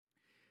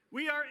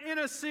We are in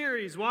a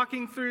series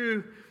walking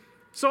through,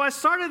 so I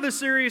started the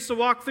series to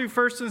walk through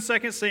 1st and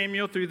 2nd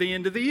Samuel through the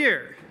end of the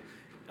year.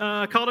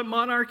 Called it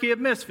Monarchy of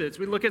Misfits.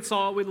 We look at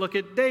Saul, we look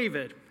at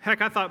David.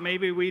 Heck, I thought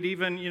maybe we'd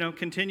even,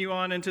 continue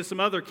on into some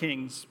other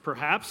kings,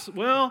 perhaps.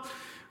 Well,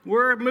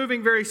 we're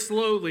moving very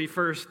slowly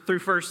through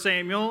 1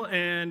 Samuel,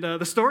 and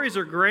the stories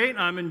are great.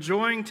 I'm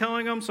enjoying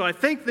telling them, so I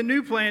think the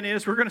new plan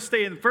is we're going to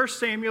stay in 1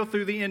 Samuel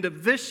through the end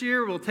of this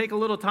year. We'll take a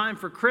little time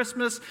for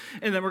Christmas,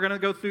 and then we're going to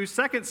go through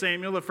 2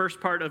 Samuel, the first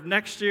part of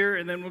next year,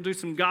 and then we'll do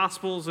some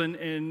Gospels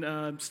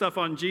and stuff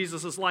on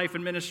Jesus' life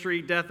and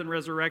ministry, death and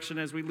resurrection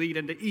as we lead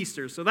into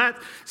Easter. So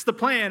that's the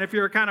plan if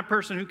you're a kind of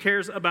person who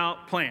cares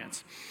about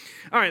plans.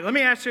 All right, let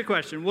me ask you a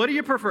question. What do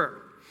you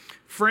prefer?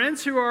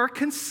 Friends who are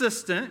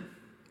consistent,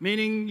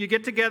 meaning you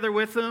get together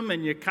with them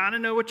and you kind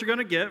of know what you're going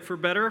to get, for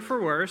better or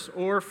for worse,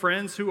 or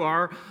friends who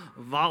are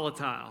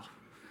volatile.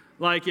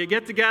 Like you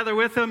get together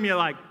with them, you're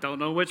like, don't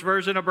know which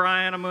version of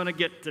Brian I'm going to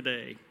get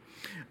today.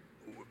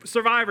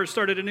 Survivor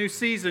started a new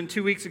season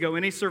 2 weeks ago.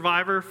 Any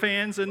Survivor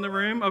fans in the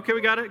room? Okay,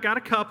 we got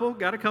a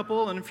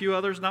couple, and a few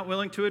others not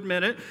willing to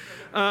admit it.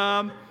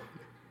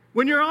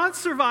 When you're on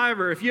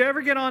Survivor, if you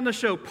ever get on the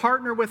show,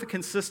 partner with a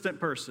consistent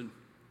person.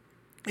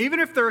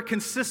 Even if they're a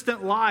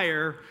consistent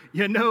liar,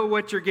 you know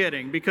what you're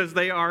getting because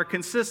they are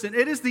consistent.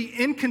 It is the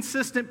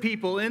inconsistent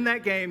people in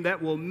that game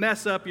that will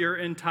mess up your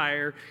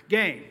entire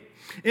game.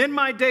 In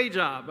my day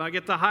job, I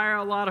get to hire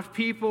a lot of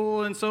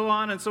people and so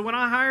on. And so when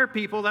I hire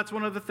people, that's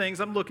one of the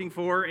things I'm looking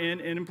for in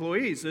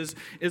employees is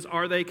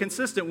are they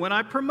consistent? When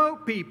I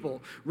promote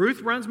people,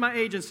 Ruth runs my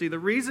agency. The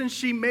reason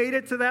she made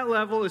it to that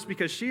level is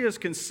because she is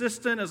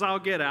consistent as I'll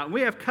get out. And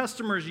we have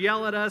customers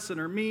yell at us and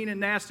are mean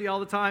and nasty all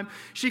the time.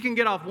 She can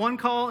get off one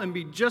call and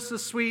be just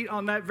as sweet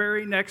on that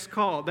very next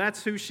call.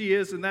 That's who she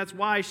is, and that's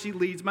why she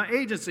leads my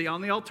agency. On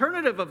the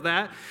alternative of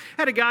that,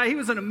 I had a guy, he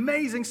was an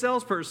amazing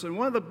salesperson,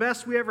 one of the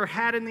best we ever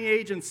had in the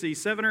agency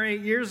 7 or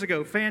 8 years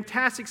ago.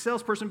 Fantastic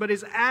salesperson, but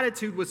his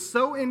attitude was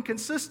so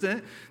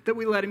inconsistent that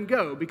we let him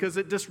go because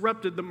it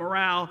disrupted the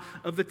morale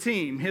of the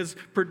team. His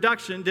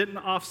production didn't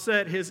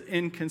offset his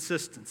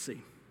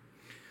inconsistency.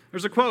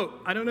 There's a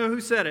quote, I don't know who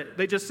said it.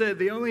 They just said,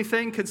 the only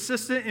thing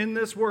consistent in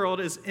this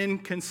world is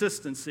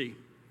inconsistency.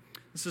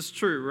 This is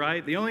true,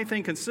 right? The only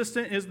thing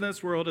consistent in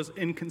this world is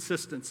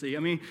inconsistency.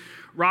 I mean,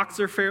 rocks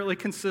are fairly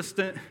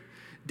consistent.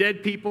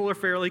 Dead people are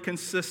fairly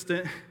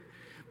consistent.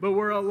 But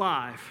we're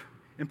alive.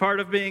 And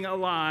part of being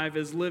alive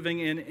is living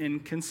in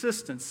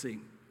inconsistency.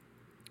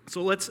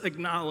 So let's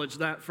acknowledge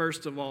that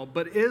first of all.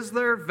 But is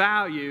there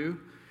value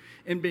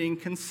in being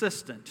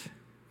consistent?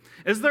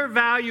 Is there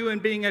value in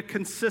being a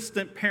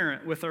consistent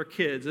parent with our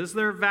kids? Is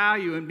there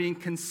value in being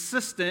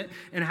consistent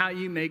in how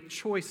you make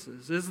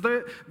choices? Is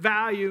there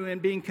value in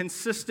being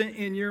consistent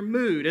in your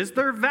mood? Is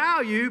there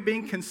value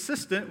being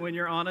consistent when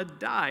you're on a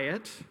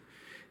diet?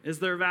 Is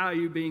there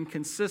value being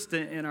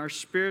consistent in our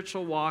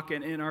spiritual walk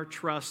and in our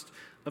trust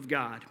of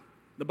God?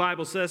 The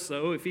Bible says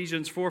so.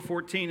 Ephesians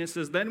 4:14, it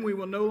says, then we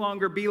will no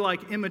longer be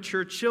like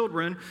immature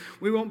children.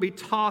 We won't be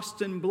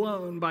tossed and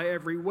blown by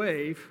every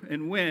wave,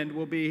 and wind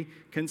will be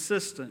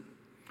consistent.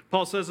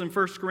 Paul says in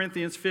 1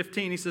 Corinthians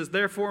 15, he says,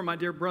 therefore, my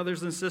dear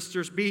brothers and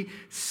sisters, be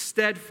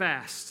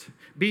steadfast,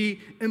 be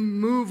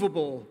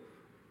immovable,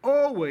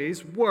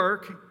 always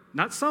work,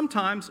 not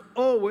sometimes,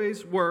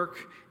 always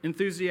work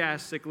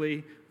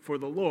enthusiastically for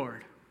the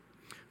Lord.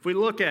 If we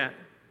look at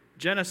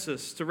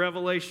Genesis to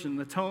Revelation,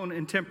 the tone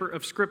and temper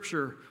of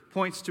Scripture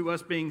points to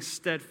us being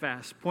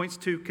steadfast, points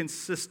to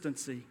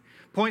consistency,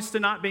 points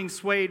to not being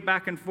swayed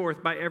back and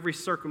forth by every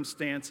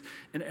circumstance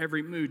and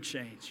every mood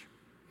change.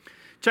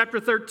 Chapter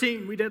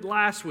 13, we did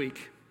last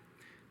week.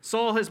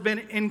 Saul has been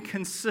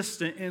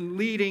inconsistent in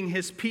leading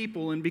his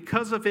people, and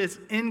because of his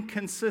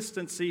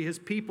inconsistency, his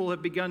people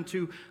have begun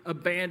to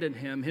abandon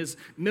him. His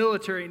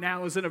military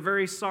now is in a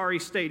very sorry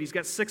state. He's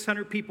got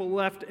 600 people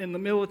left in the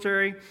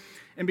military.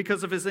 And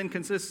because of his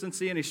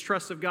inconsistency and his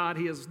trust of God,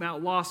 he has now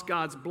lost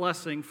God's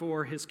blessing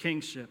for his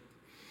kingship.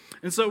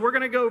 And so we're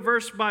going to go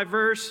verse by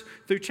verse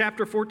through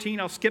chapter 14.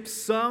 I'll skip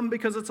some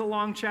because it's a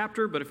long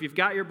chapter, but if you've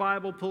got your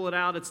Bible, pull it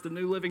out. It's the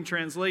New Living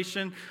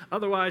Translation.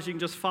 Otherwise, you can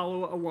just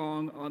follow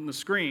along on the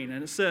screen.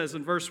 And it says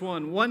in verse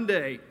 1, one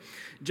day,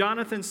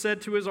 Jonathan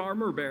said to his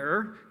armor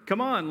bearer,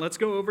 come on, let's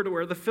go over to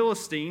where the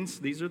Philistines,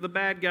 these are the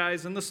bad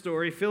guys in the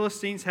story,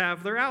 Philistines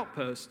have their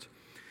outpost.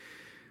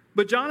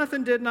 But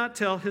Jonathan did not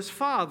tell his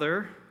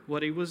father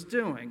what he was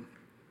doing.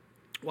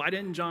 Why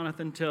didn't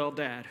Jonathan tell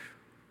Dad?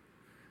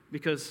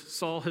 Because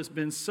Saul has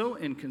been so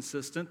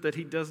inconsistent that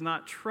he does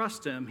not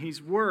trust him.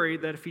 He's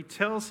worried that if he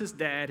tells his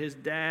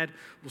dad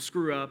will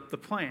screw up the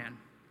plan.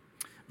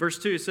 Verse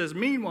 2 says,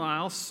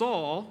 meanwhile,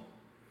 Saul,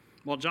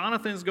 while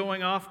Jonathan's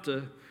going off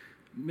to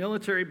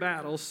military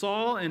battle,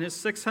 Saul and his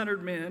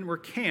 600 men were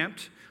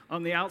camped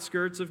on the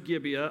outskirts of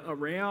Gibeah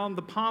around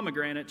the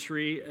pomegranate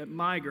tree at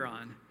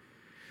Migron.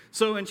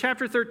 So in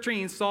chapter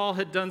 13, Saul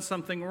had done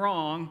something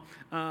wrong.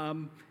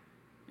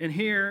 And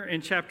here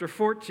in chapter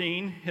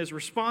 14, his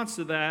response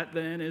to that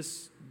then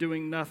is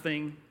doing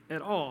nothing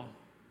at all.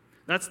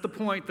 That's the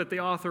point that the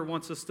author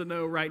wants us to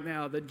know right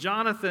now, that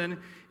Jonathan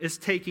is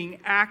taking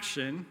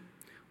action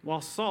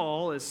while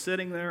Saul is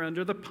sitting there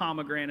under the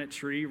pomegranate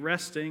tree,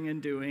 resting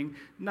and doing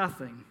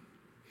nothing.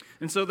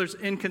 And so there's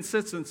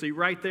inconsistency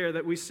right there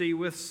that we see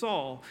with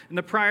Saul. In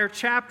the prior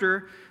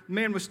chapter, the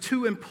man was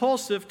too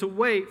impulsive to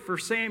wait for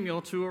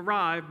Samuel to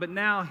arrive, but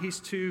now he's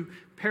too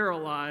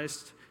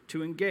paralyzed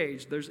to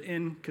engage. There's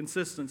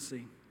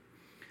inconsistency.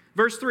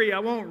 Verse 3, I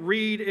won't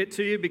read it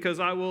to you because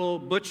I will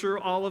butcher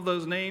all of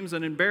those names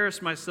and embarrass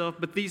myself,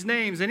 but these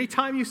names,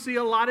 anytime you see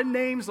a lot of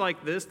names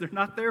like this, they're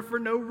not there for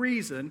no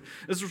reason.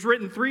 This was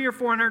written 300 or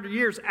 400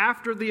 years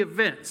after the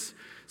events.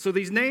 So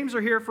these names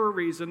are here for a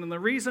reason, and the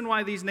reason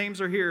why these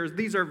names are here is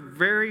these are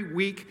very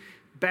weak,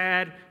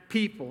 bad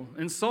people.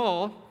 And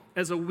Saul,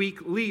 as a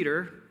weak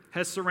leader,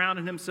 has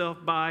surrounded himself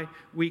by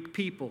weak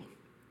people.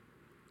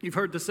 You've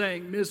heard the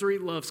saying, misery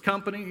loves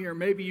company, or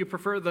maybe you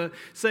prefer the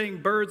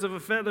saying, birds of a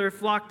feather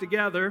flock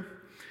together.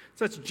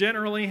 So that's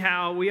generally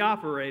how we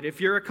operate. If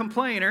you're a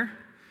complainer,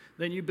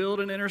 then you build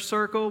an inner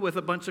circle with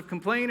a bunch of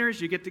complainers.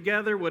 You get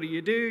together. What do?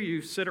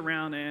 You sit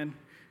around and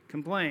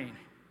complain.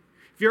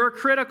 If you're a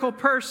critical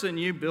person,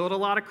 you build a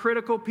lot of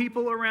critical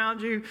people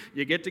around you.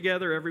 You get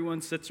together,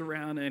 everyone sits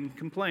around and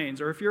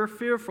complains. Or if you're a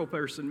fearful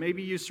person,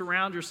 maybe you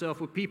surround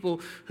yourself with people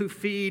who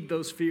feed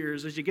those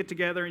fears as you get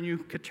together and you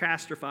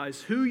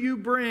catastrophize. Who you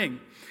bring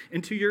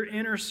into your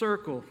inner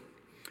circle,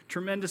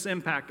 tremendous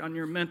impact on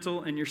your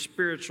mental and your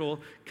spiritual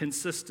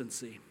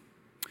consistency.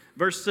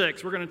 Verse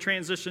 6, we're going to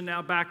transition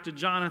now back to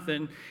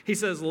Jonathan. He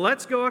says,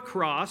 let's go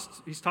across.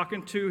 He's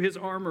talking to his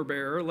armor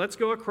bearer. Let's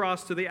go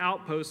across to the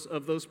outposts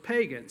of those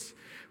pagans.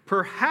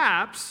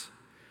 Perhaps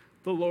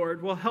the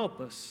Lord will help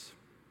us.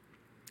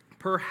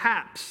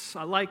 Perhaps.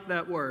 I like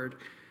that word.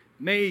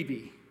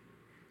 Maybe.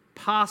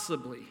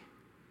 Possibly.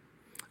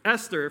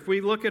 Esther, if we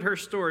look at her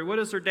story, what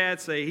does her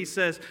dad say? He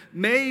says,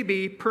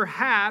 maybe,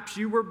 perhaps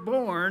you were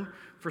born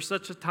for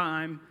such a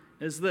time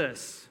as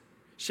this.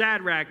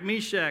 Shadrach,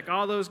 Meshach,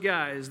 all those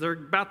guys, they're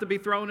about to be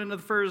thrown into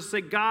the furnace and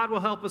say, God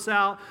will help us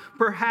out.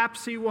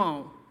 Perhaps he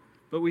won't,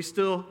 but we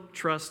still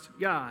trust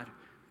God.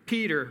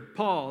 Peter,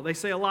 Paul, they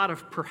say a lot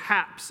of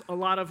perhaps, a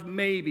lot of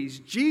maybes.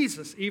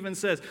 Jesus even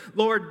says,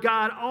 Lord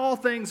God, all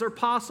things are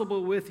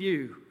possible with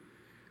you,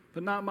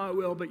 but not my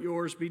will, but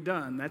yours be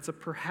done. That's a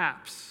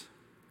perhaps.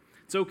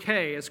 It's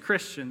okay as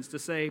Christians to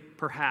say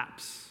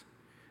perhaps.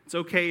 It's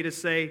okay to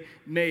say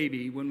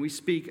maybe when we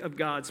speak of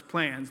God's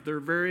plans. They're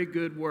very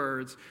good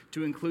words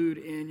to include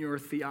in your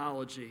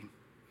theology.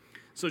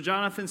 So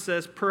Jonathan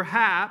says,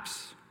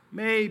 perhaps,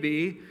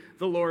 maybe,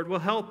 the Lord will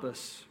help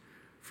us.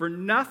 For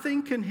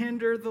nothing can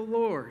hinder the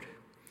Lord.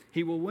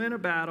 He will win a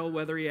battle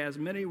whether he has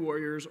many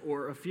warriors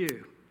or a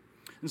few.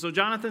 And so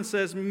Jonathan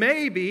says,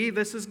 maybe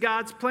this is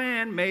God's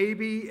plan,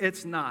 maybe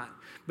it's not.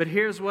 But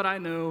here's what I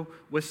know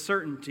with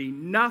certainty.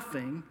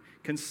 Nothing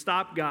can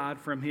stop God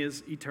from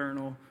his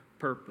eternal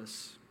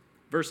purpose.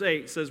 Verse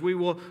 8 says, we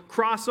will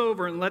cross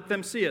over and let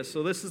them see us.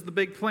 So this is the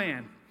big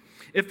plan.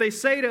 If they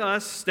say to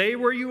us, stay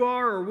where you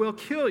are or we'll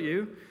kill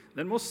you,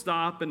 then we'll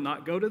stop and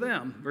not go to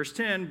them. Verse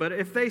 10, but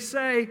if they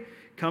say,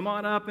 come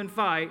on up and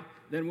fight,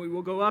 then we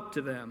will go up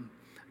to them.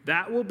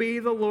 That will be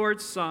the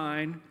Lord's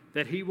sign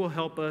that he will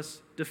help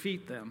us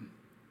defeat them.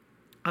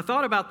 I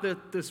thought about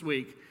this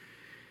week.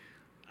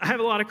 I have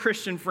a lot of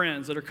Christian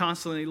friends that are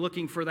constantly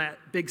looking for that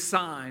big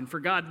sign, for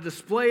God to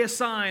display a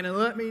sign and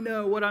let me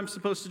know what I'm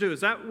supposed to do.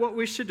 Is that what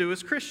we should do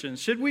as Christians?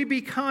 Should we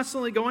be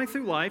constantly going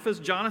through life, as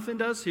Jonathan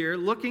does here,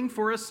 looking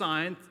for a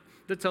sign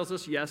that tells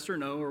us yes or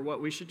no or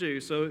what we should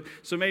do? So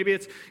maybe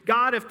it's,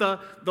 God, if the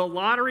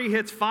lottery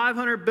hits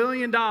 $500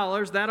 billion,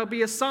 that'll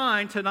be a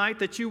sign tonight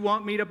that you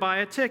want me to buy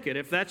a ticket.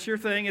 If that's your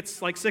thing,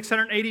 it's like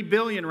 $680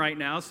 billion right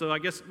now, so I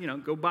guess,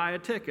 go buy a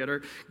ticket.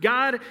 Or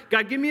God,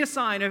 give me a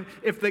sign.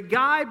 If the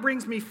guy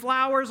brings me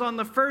flowers on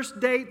the first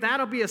date,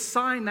 that'll be a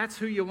sign that's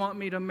who you want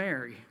me to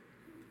marry.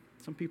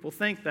 Some people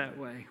think that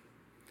way.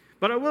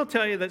 But I will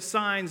tell you that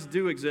signs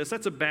do exist.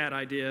 That's a bad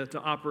idea to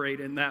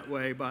operate in that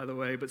way, by the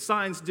way. But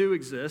signs do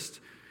exist,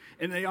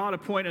 and they ought to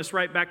point us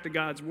right back to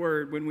God's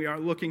word when we are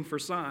looking for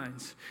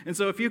signs. And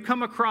so if you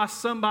come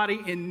across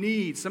somebody in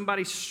need,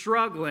 somebody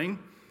struggling,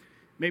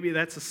 maybe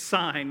that's a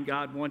sign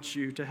God wants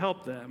you to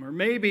help them. Or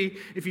maybe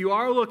if you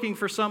are looking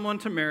for someone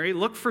to marry,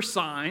 look for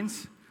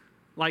signs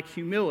like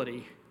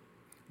humility,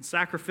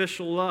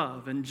 sacrificial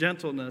love and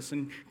gentleness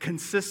and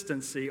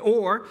consistency.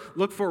 Or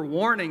look for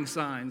warning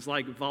signs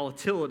like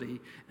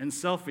volatility and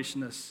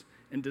selfishness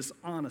and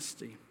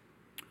dishonesty.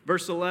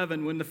 Verse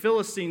 11, when the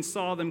Philistines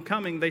saw them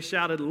coming, they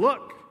shouted,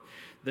 look,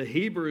 the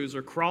Hebrews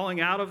are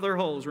crawling out of their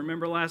holes.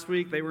 Remember last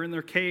week they were in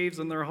their caves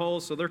and their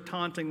holes, so they're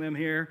taunting them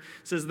here.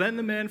 It says, then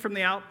the men from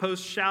the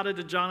outpost shouted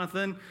to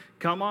Jonathan,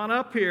 come on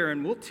up here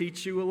and we'll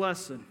teach you a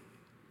lesson.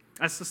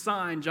 That's the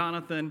sign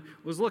Jonathan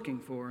was looking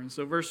for. And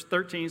so verse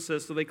 13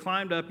 says, so they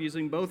climbed up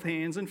using both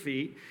hands and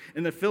feet,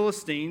 and the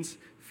Philistines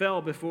fell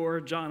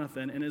before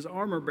Jonathan, and his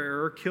armor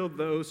bearer killed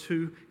those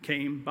who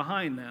came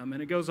behind them.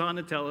 And it goes on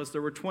to tell us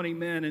there were 20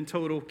 men in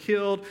total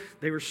killed.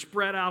 They were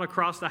spread out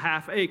across the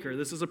half acre.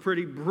 This is a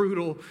pretty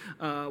brutal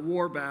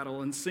war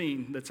battle and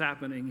scene that's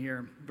happening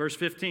here. Verse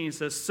 15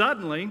 says,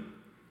 suddenly,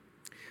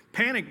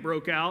 panic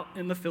broke out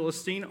in the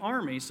Philistine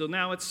army. So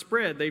now it's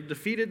spread. They've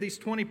defeated these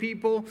 20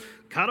 people,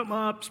 cut them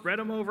up, spread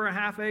them over a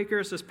half acre.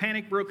 It says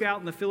panic broke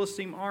out in the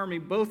Philistine army,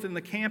 both in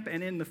the camp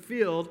and in the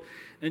field.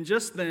 And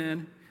just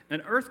then,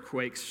 an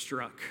earthquake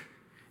struck,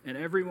 and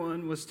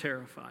everyone was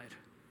terrified.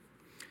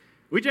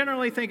 We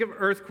generally think of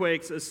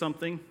earthquakes as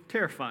something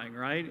terrifying,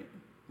 right?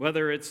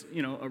 Whether it's,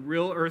 a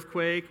real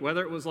earthquake,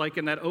 whether it was like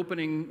in that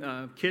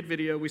opening kid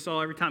video we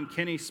saw every time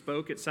Kenny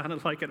spoke, it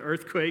sounded like an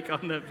earthquake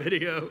on that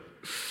video.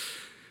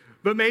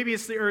 But maybe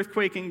it's the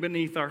earthquaking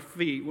beneath our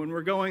feet when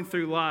we're going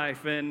through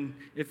life and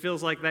it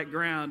feels like that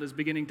ground is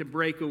beginning to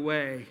break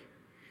away.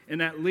 And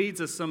that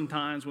leads us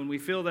sometimes when we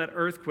feel that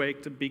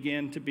earthquake to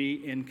begin to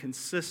be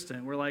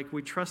inconsistent. We're like,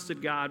 we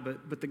trusted God,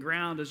 but the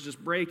ground is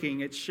just breaking,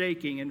 it's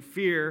shaking, and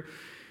fear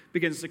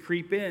begins to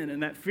creep in.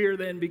 And that fear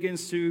then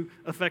begins to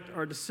affect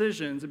our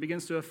decisions. It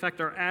begins to affect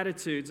our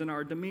attitudes and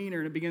our demeanor,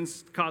 and it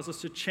begins to cause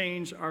us to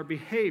change our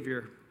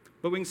behavior.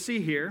 But we can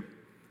see here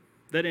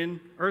that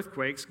in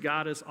earthquakes,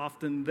 God is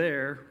often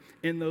there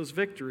in those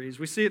victories.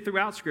 We see it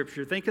throughout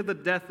Scripture. Think of the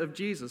death of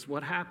Jesus.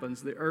 What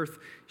happens? The earth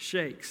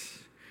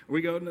shakes.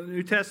 We go into the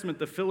New Testament,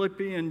 the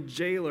Philippian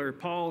jailer,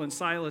 Paul and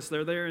Silas,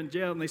 they're there in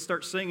jail, and they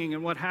start singing,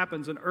 and what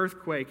happens? An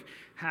earthquake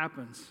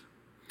happens.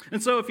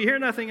 And so if you hear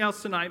nothing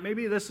else tonight,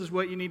 maybe this is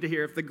what you need to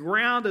hear. If the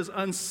ground is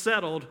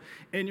unsettled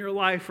in your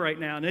life right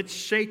now, and it's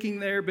shaking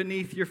there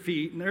beneath your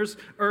feet, and there's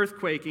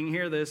earthquaking,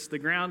 hear this, the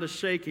ground is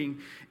shaking,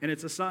 and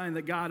it's a sign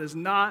that God is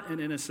not an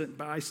innocent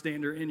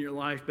bystander in your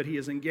life, but he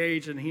is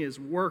engaged and he is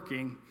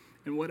working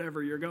in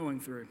whatever you're going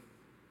through.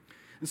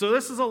 And so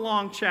this is a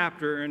long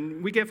chapter,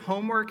 and we give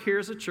homework here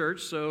as a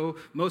church, so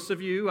most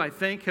of you, I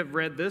think, have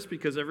read this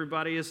because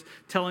everybody is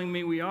telling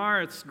me we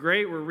are. It's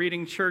great. We're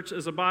reading church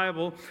as a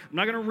Bible. I'm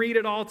not going to read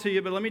it all to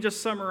you, but let me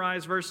just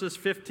summarize verses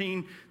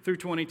 15 through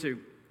 22.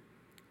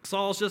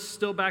 Saul's just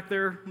still back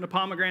there in the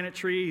pomegranate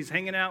tree. He's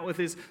hanging out with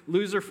his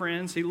loser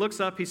friends. He looks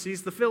up, he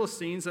sees the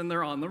Philistines, and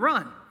they're on the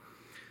run.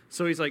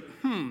 So he's like,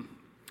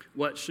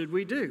 what should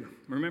we do?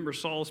 Remember,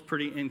 Saul's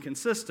pretty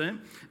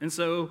inconsistent, and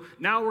so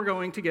now we're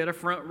going to get a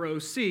front row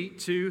seat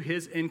to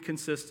his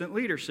inconsistent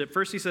leadership.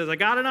 First he says, I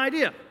got an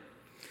idea.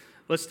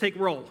 Let's take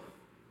roll.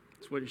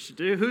 That's what you should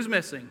do. Who's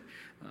missing?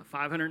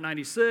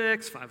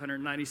 596,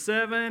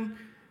 597.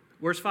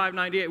 Where's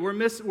 598?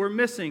 We're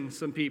missing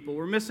some people.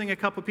 We're missing a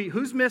couple people.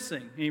 Who's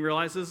missing? And he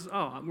realizes,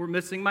 we're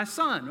missing my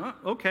son.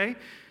 Oh, okay.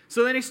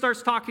 So then he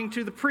starts talking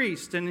to the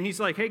priest, and he's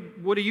like, hey,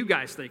 what do you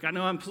guys think? I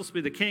know I'm supposed to be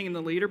the king and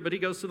the leader, but he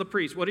goes to the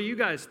priest. What do you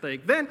guys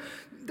think? Then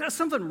does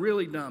something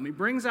really dumb. He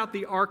brings out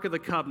the Ark of the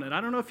Covenant. I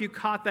don't know if you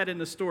caught that in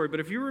the story, but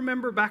if you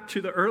remember back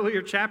to the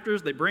earlier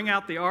chapters, they bring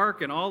out the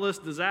Ark, and all this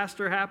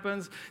disaster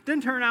happens.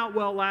 Didn't turn out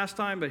well last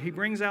time, but he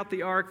brings out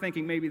the Ark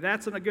thinking maybe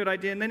that's a good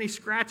idea, and then he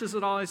scratches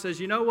it all. He says,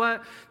 you know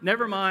what?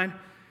 Never mind.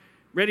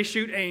 Ready,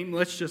 shoot, aim.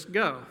 Let's just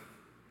go.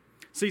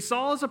 See,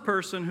 Saul is a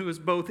person who is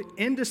both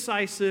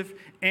indecisive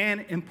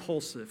and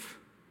impulsive.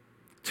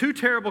 Two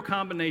terrible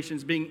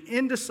combinations, being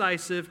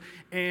indecisive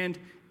and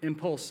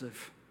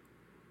impulsive.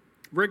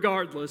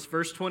 Regardless,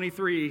 verse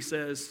 23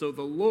 says, so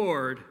the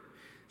Lord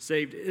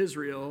saved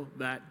Israel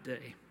that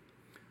day.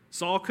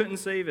 Saul couldn't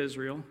save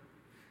Israel.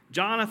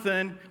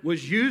 Jonathan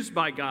was used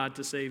by God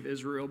to save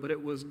Israel, but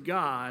it was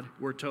God,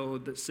 we're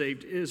told, that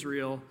saved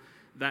Israel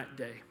that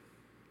day.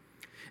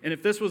 And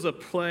if this was a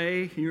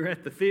play, you're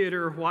at the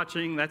theater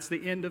watching, that's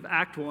the end of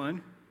Act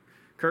 1.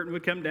 Curtain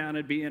would come down,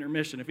 it'd be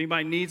intermission. If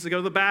anybody needs to go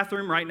to the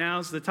bathroom, right now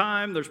is the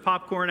time. There's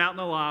popcorn out in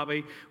the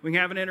lobby. We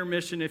can have an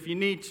intermission if you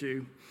need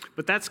to.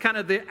 But that's kind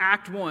of the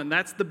Act 1.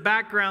 That's the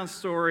background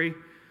story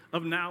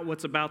of now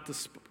what's about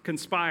to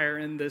conspire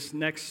in this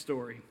next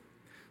story.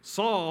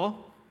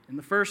 Saul, in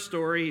the first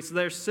story, he's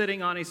there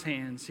sitting on his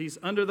hands. He's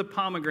under the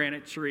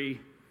pomegranate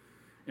tree.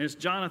 And it's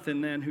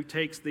Jonathan then who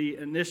takes the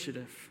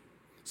initiative.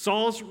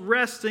 Saul's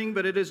resting,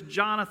 but it is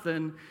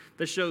Jonathan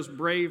that shows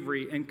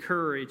bravery and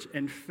courage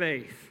and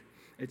faith.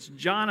 It's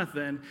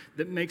Jonathan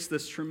that makes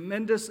this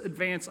tremendous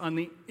advance on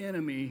the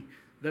enemy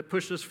that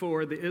pushes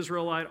forward the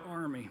Israelite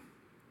army.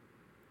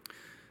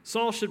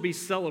 Saul should be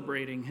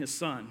celebrating his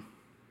son.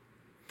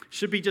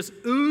 Should be just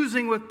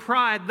oozing with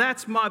pride.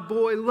 That's my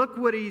boy. Look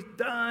what he's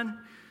done.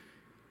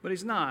 But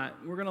he's not.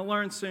 We're going to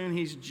learn soon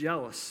he's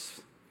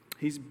jealous.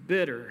 He's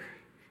bitter.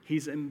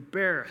 He's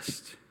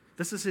embarrassed.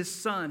 This is his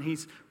son.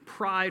 He's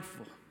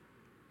prideful.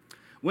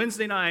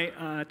 Wednesday night,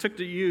 I took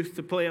the youth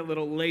to play a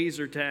little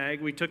laser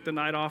tag. We took the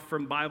night off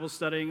from Bible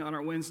studying on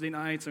our Wednesday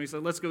nights, and we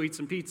said, let's go eat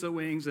some pizza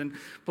wings and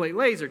play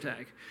laser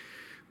tag.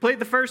 Played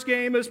the first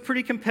game. It was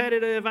pretty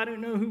competitive. I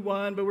don't know who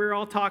won, but we were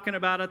all talking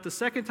about it. The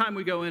second time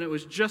we go in, it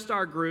was just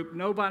our group,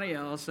 nobody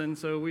else. And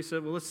so we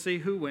said, well, let's see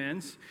who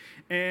wins.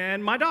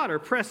 And my daughter,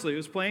 Presley,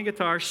 was playing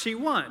guitar. She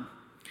won.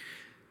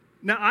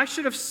 Now, I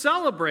should have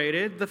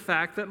celebrated the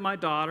fact that my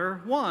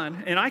daughter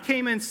won. And I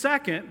came in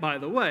second, by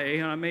the way,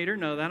 and I made her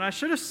know that. And I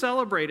should have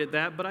celebrated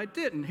that, but I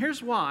didn't.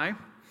 Here's why.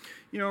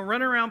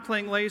 Running around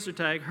playing laser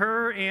tag,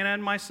 her, Anna,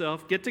 and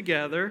myself get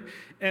together,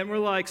 and we're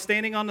like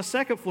standing on the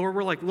second floor.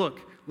 We're like,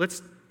 look,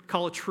 let's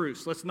call a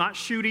truce. Let's not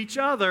shoot each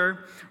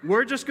other.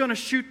 We're just going to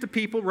shoot the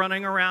people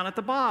running around at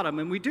the bottom.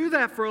 And we do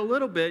that for a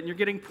little bit, and you're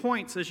getting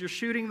points as you're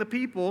shooting the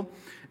people.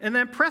 And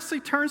then Presley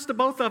turns to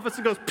both of us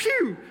and goes,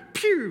 pew,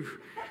 pew,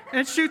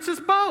 and shoots us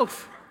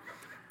both.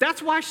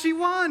 That's why she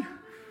won.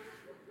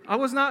 I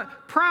was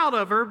not proud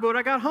of her, but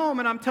I got home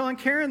and I'm telling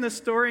Karen this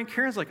story, and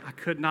Karen's like, I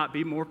could not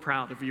be more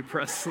proud of you,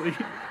 Presley.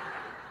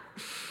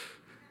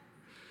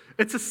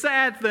 It's a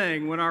sad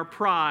thing when our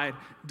pride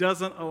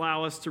doesn't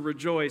allow us to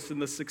rejoice in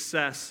the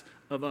success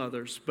of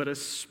others, but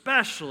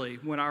especially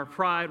when our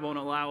pride won't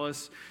allow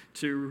us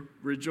to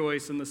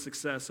rejoice in the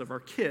success of our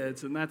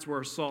kids, and that's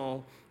where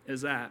Saul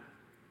is at.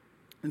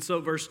 And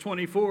so verse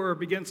 24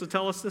 begins to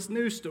tell us this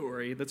new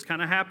story that's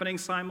kind of happening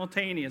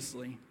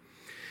simultaneously.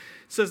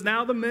 It says,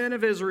 now the men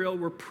of Israel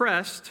were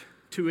pressed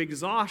to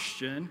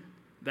exhaustion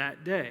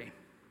that day.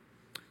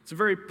 It's a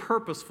very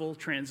purposeful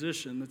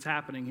transition that's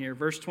happening here.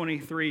 Verse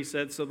 23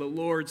 said, so the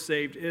Lord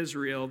saved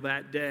Israel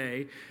that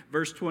day.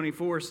 Verse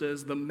 24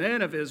 says, the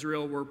men of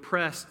Israel were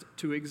pressed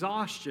to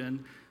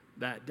exhaustion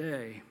that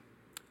day.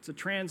 It's a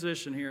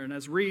transition here, and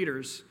as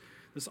readers,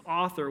 this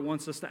author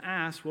wants us to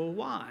ask, well,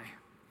 why?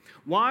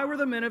 Why were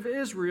the men of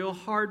Israel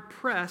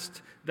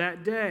hard-pressed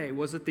that day?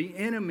 Was it the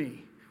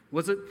enemy?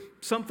 Was it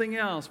something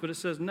else? But it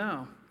says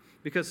no,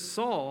 because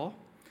Saul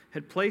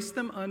had placed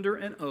them under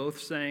an oath,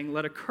 saying,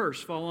 let a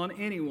curse fall on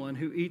anyone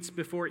who eats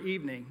before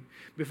evening,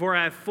 before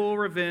I have full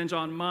revenge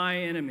on my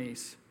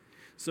enemies.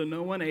 So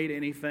no one ate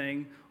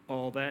anything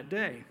all that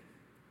day.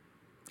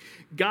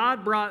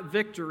 God brought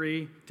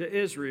victory to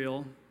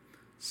Israel.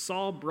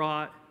 Saul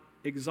brought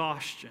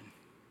exhaustion.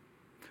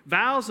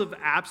 Vows of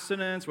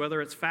abstinence,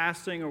 whether it's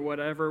fasting or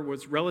whatever,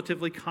 was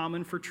relatively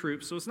common for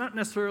troops, so it's not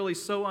necessarily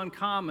so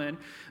uncommon.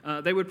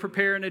 They would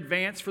prepare in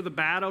advance for the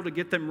battle to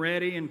get them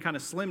ready and kind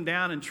of slim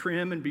down and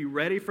trim and be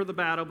ready for the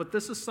battle, but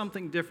this is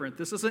something different.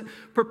 This isn't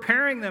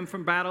preparing them for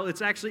battle,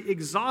 it's actually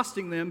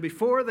exhausting them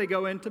before they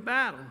go into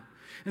battle.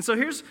 And so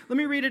let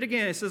me read it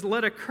again. It says,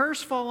 let a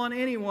curse fall on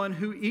anyone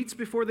who eats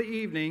before the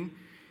evening,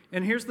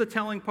 and here's the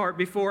telling part,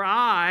 before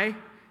I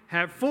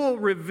have full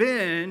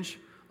revenge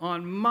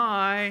on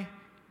my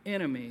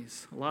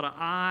enemies. A lot of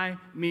I,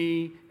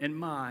 me, and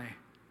my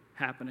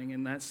happening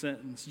in that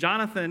sentence.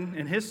 Jonathan,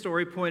 in his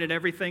story, pointed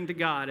everything to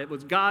God. It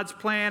was God's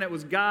plan. It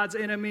was God's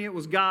enemy. It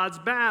was God's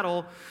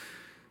battle.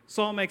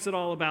 Saul makes it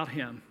all about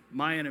him.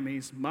 My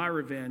enemies, my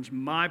revenge,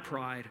 my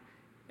pride,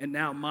 and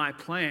now my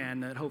plan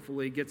that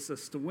hopefully gets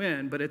us to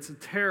win. But it's a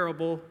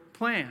terrible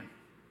plan.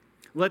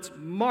 Let's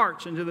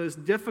march into this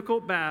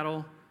difficult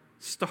battle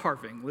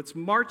starving. Let's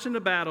march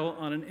into battle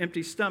on an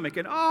empty stomach.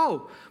 And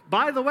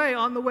by the way,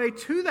 on the way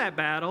to that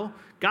battle,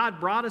 God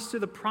brought us to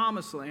the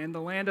promised land,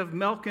 the land of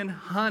milk and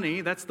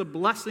honey. That's the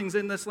blessings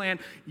in this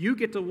land. You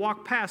get to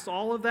walk past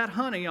all of that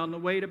honey on the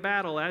way to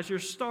battle as you're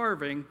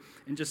starving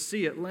and just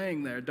see it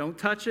laying there. Don't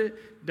touch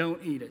it.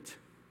 Don't eat it.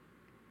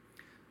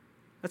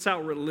 That's how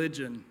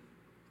religion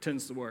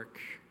tends to work.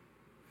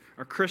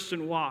 Our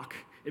Christian walk,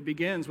 it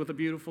begins with a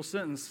beautiful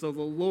sentence. So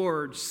the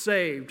Lord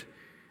saved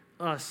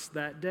us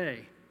that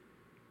day.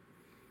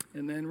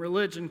 And then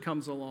religion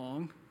comes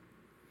along,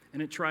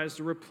 and it tries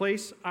to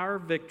replace our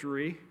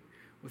victory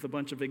with a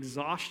bunch of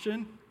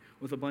exhaustion,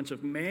 with a bunch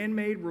of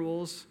man-made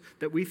rules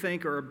that we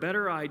think are a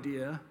better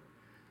idea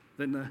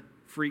than the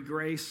free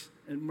grace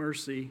and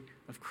mercy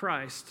of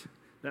Christ,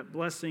 that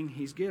blessing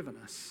he's given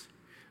us.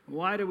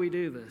 Why do we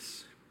do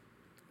this?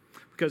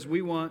 Because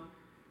we want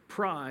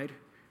pride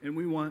and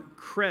we want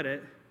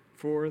credit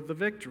for the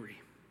victory.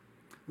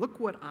 Look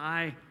what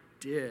I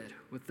did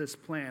with this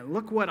plan.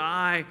 Look what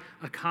I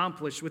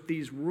accomplished with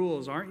these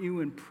rules. Aren't you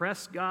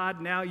impressed,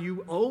 God? Now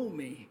you owe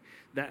me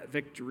that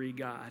victory,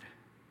 God.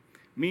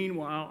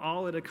 Meanwhile,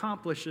 all it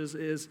accomplishes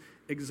is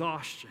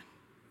exhaustion.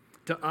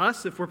 To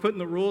us, if we're putting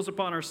the rules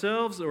upon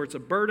ourselves, or it's a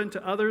burden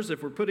to others,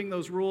 if we're putting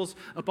those rules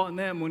upon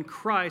them when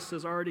Christ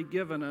has already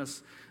given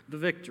us the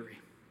victory.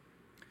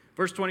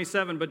 Verse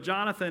 27, but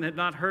Jonathan had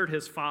not heard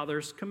his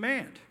father's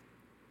command.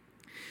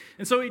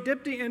 And so he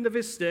dipped the end of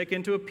his stick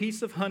into a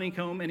piece of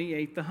honeycomb and he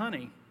ate the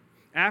honey.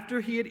 After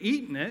he had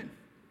eaten it,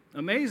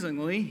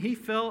 amazingly, he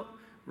felt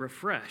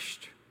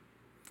refreshed.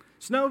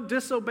 It's no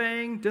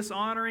disobeying,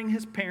 dishonoring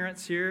his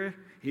parents here.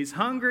 He's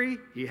hungry.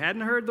 He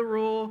hadn't heard the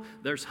rule.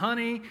 There's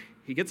honey.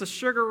 He gets a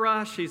sugar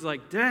rush. He's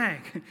like,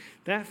 dang,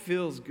 that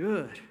feels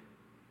good.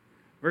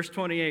 Verse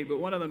 28, but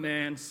one of the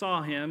men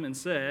saw him and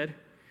said,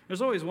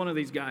 there's always one of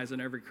these guys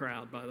in every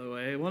crowd, by the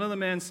way. One of the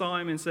men saw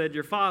him and said,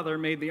 your father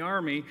made the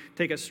army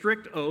take a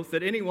strict oath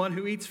that anyone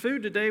who eats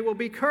food today will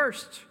be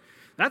cursed.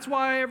 That's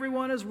why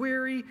everyone is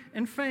weary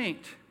and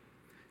faint.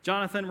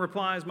 Jonathan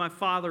replies, my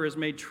father has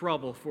made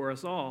trouble for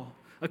us all.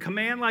 A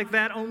command like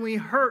that only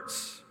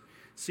hurts.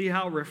 See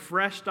how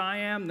refreshed I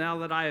am now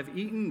that I have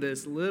eaten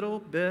this little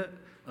bit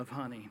of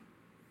honey.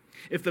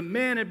 If the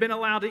men had been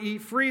allowed to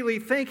eat freely,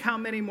 think how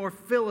many more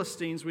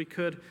Philistines we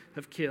could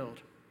have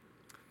killed.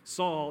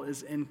 Saul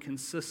is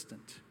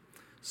inconsistent.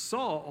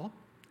 Saul,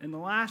 in the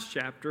last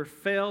chapter,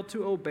 failed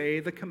to obey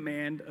the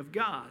command of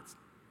God.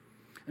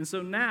 And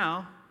so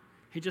now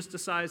he just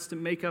decides to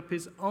make up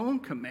his own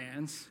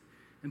commands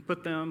and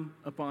put them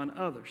upon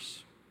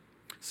others.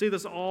 See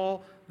this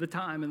all the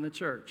time in the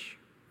church.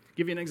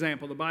 Give you an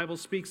example. The Bible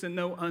speaks in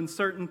no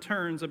uncertain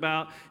terms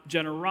about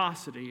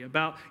generosity,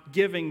 about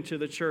giving to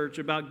the church,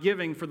 about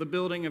giving for the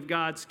building of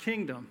God's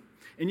kingdom.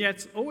 And yet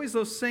it's always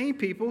those same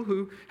people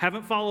who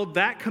haven't followed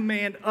that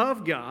command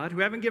of God,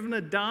 who haven't given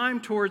a dime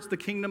towards the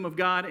kingdom of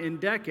God in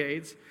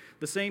decades,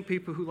 the same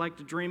people who like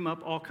to dream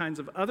up all kinds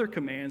of other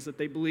commands that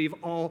they believe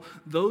all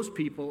those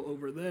people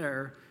over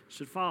there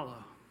should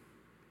follow.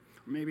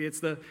 Or maybe it's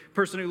the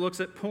person who looks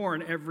at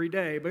porn every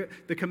day, but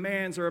the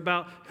commands are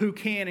about who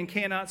can and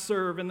cannot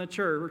serve in the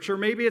church. Or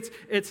maybe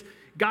it's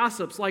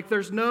gossips like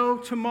there's no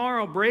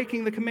tomorrow,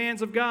 breaking the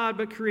commands of God,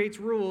 but creates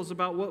rules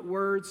about what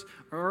words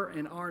are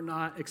and are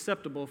not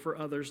acceptable for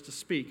others to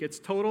speak. It's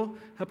total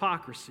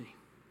hypocrisy.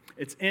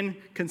 It's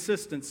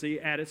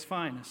inconsistency at its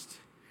finest.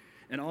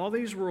 And all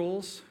these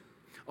rules,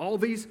 all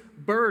these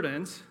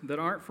burdens that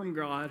aren't from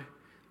God,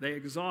 they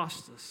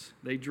exhaust us.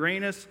 They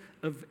drain us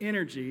of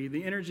energy,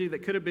 the energy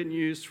that could have been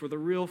used for the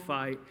real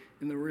fight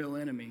and the real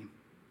enemy.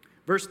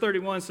 Verse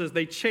 31 says,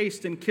 they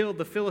chased and killed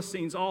the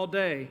Philistines all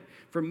day,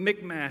 from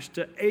Michmash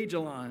to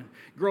Ajalon,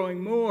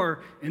 growing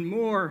more and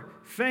more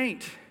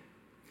faint.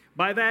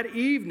 By that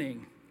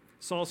evening,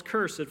 Saul's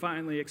curse had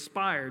finally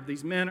expired.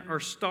 These men are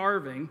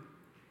starving.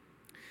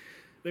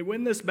 They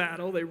win this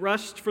battle. They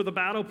rushed for the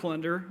battle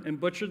plunder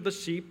and butchered the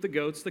sheep, the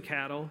goats, the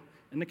cattle,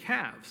 and the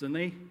calves, and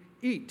they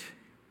eat.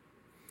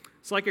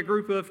 It's like a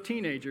group of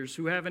teenagers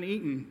who haven't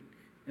eaten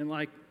in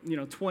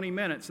 20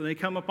 minutes, and they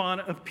come upon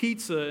a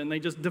pizza and they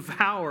just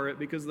devour it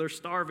because they're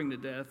starving to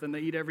death, and they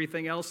eat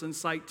everything else in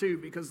sight too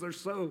because they're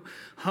so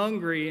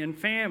hungry and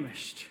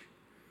famished.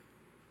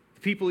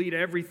 The people eat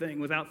everything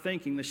without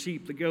thinking, the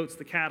sheep, the goats,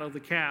 the cattle, the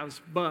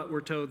calves, but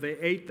we're told they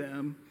ate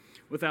them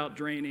without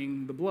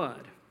draining the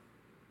blood.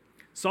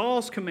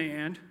 Saul's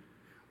command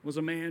was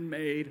a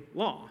man-made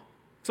law,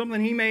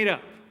 something he made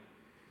up.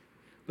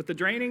 But the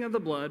draining of the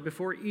blood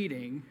before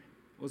eating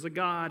was a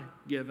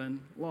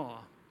God-given law.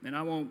 And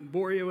I won't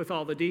bore you with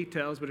all the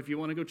details, but if you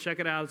want to go check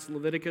it out, it's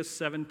Leviticus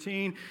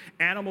 17.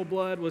 Animal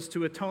blood was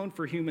to atone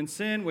for human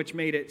sin, which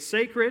made it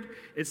sacred.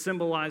 It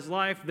symbolized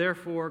life.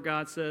 Therefore,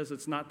 God says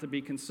it's not to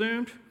be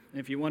consumed. And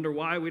if you wonder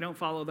why we don't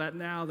follow that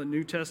now, the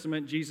New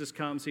Testament, Jesus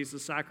comes. He's the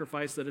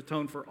sacrifice that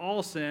atoned for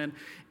all sin,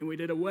 and we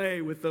did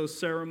away with those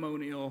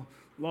ceremonial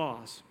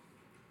laws.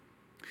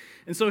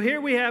 And so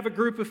here we have a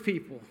group of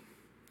people.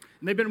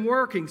 And they've been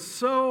working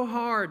so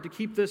hard to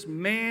keep this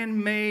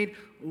man-made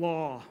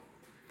law.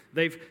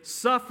 They've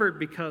suffered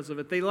because of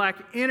it. They lack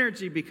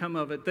energy because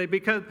of it. They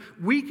become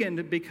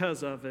weakened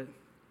because of it.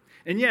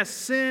 And yes,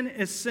 sin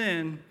is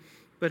sin,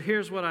 but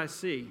here's what I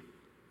see.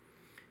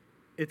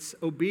 It's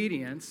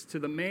obedience to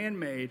the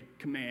man-made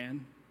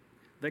command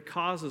that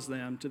causes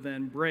them to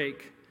then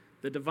break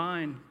the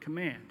divine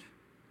command.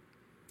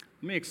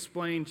 Let me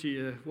explain to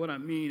you what I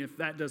mean if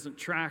that doesn't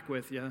track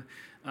with you.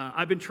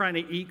 I've been trying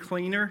to eat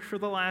cleaner for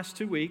the last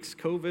 2 weeks.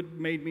 COVID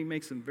made me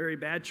make some very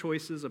bad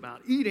choices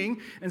about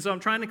eating, and so I'm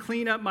trying to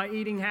clean up my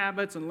eating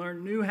habits and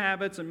learn new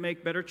habits and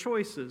make better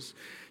choices.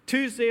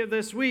 Tuesday of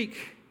this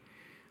week,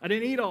 I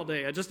didn't eat all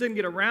day. I just didn't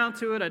get around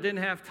to it. I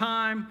didn't have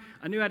time.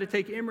 I knew I had to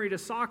take Emery to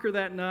soccer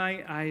that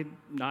night. I had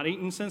not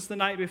eaten since the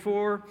night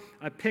before.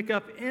 I pick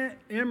up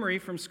Emery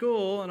from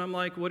school, and I'm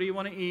like, what do you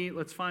want to eat?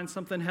 Let's find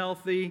something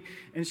healthy.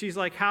 And she's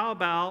like, how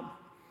about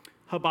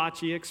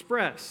Hibachi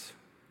Express?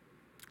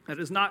 That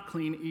is not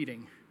clean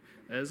eating.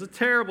 That is a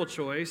terrible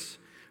choice.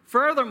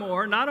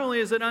 Furthermore, not only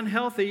is it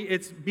unhealthy,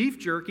 it's beef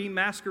jerky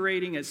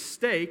masquerading as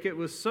steak. It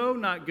was so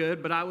not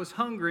good, but I was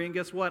hungry, and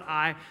guess what?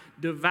 I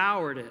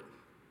devoured it.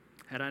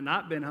 Had I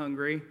not been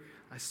hungry,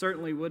 I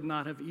certainly would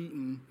not have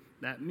eaten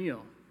that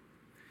meal.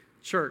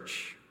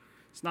 Church.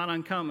 It's not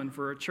uncommon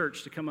for a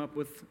church to come up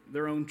with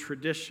their own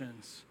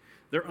traditions,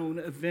 their own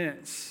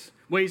events,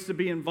 ways to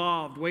be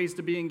involved, ways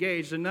to be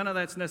engaged, and none of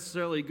that's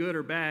necessarily good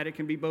or bad. It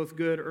can be both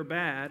good or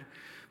bad.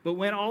 But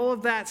when all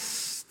of that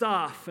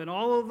stuff and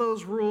all of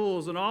those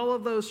rules and all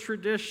of those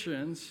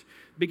traditions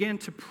begin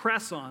to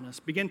press on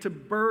us, begin to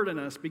burden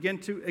us, begin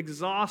to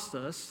exhaust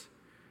us,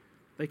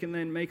 they can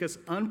then make us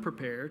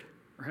unprepared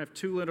or have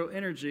too little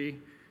energy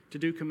to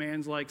do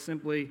commands like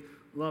simply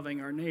loving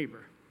our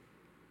neighbor.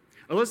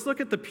 Well, let's look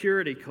at the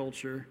purity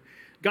culture.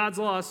 God's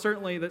law is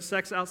certainly that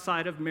sex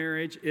outside of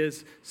marriage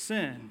is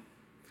sin.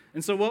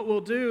 And so what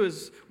we'll do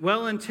is,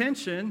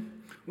 well-intentioned,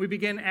 we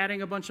begin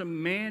adding a bunch of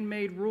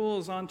man-made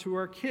rules onto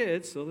our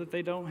kids so that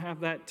they don't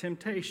have that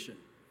temptation.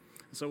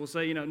 So we'll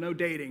say, no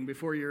dating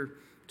before you're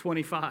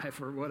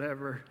 25 or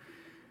whatever.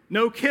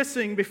 No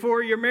kissing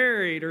before you're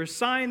married, or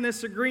sign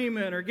this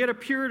agreement, or get a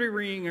purity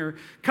ring, or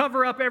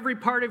cover up every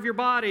part of your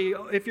body.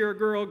 If you're a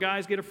girl,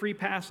 guys get a free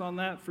pass on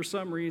that for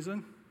some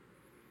reason.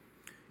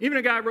 Even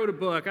a guy wrote a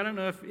book. I don't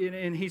know if,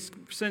 and he's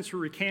since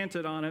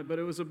recanted on it, but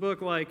it was a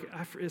book like,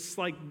 it's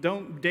like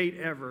Don't Date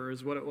Ever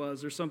is what it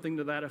was, or something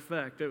to that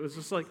effect. It was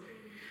just like,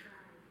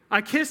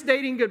 I kissed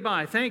dating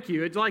goodbye. Thank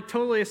you. It like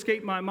totally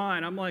escaped my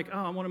mind. I'm like,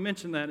 oh, I want to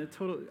mention that.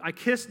 I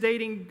kissed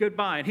dating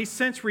goodbye. And he's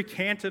since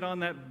recanted on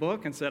that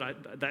book and said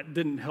that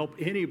didn't help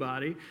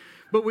anybody.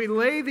 But we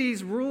lay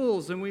these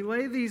rules and we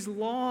lay these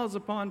laws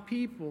upon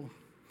people.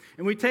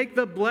 And we take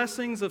the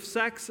blessings of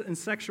sex and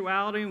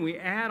sexuality and we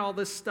add all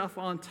this stuff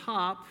on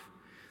top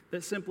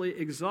that simply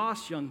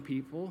exhausts young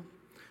people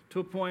to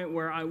a point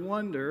where I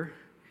wonder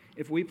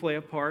if we play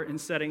a part in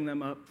setting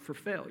them up for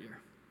failure.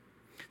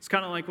 It's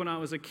kind of like when I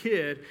was a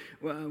kid,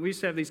 we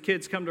used to have these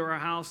kids come to our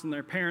house and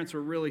their parents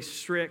were really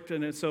strict,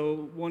 and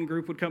so one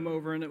group would come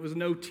over and it was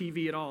no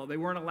TV at all. They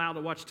weren't allowed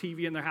to watch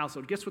TV in their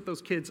household. Guess what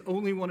those kids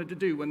only wanted to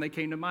do when they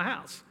came to my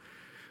house?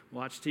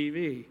 Watch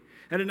TV.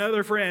 And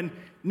another friend,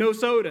 no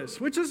sodas,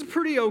 which is a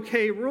pretty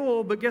okay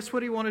rule, but guess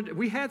what he wanted to do?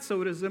 We had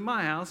sodas in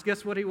my house.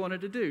 Guess what he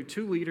wanted to do?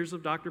 2 liters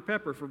of Dr.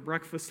 Pepper for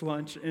breakfast,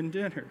 lunch, and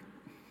dinner.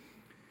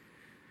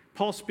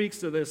 Paul speaks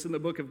to this in the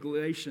book of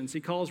Galatians. He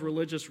calls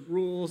religious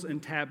rules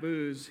and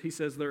taboos, he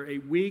says they're a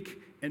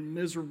weak and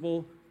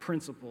miserable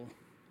principle,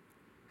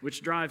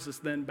 which drives us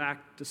then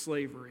back to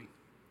slavery.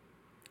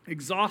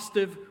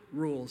 Exhaustive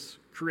rules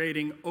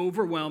creating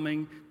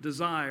overwhelming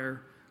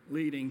desire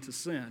leading to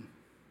sin.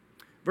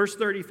 Verse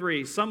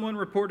 33, someone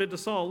reported to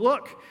Saul,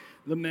 look,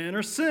 the men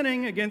are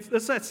sinning against,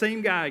 that's that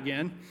same guy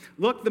again.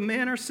 Look, the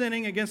men are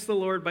sinning against the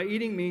Lord by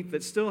eating meat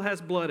that still has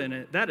blood in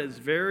it. That is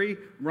very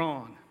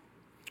wrong.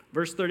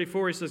 Verse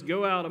 34, he says,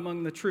 go out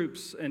among the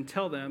troops and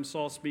tell them,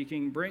 Saul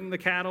speaking, bring the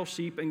cattle,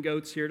 sheep, and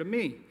goats here to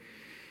me.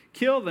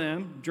 Kill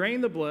them,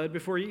 drain the blood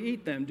before you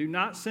eat them. Do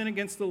not sin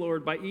against the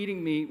Lord by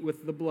eating meat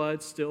with the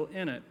blood still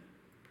in it.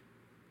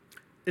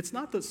 It's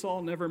not that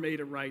Saul never made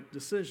a right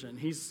decision.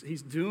 He's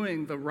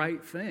doing the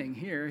right thing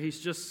here. He's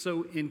just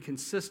so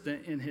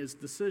inconsistent in his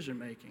decision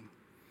making.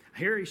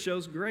 Here he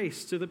shows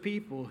grace to the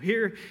people.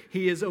 Here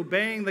he is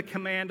obeying the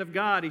command of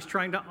God. He's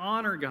trying to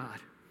honor God.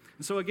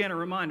 And so again, a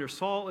reminder,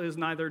 Saul is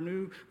neither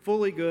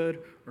fully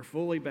good or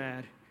fully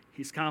bad.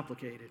 He's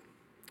complicated.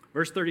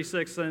 Verse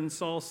 36, then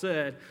Saul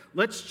said,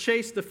 let's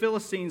chase the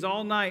Philistines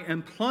all night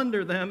and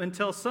plunder them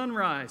until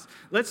sunrise.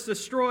 Let's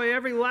destroy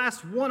every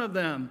last one of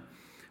them.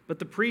 But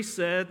the priest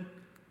said,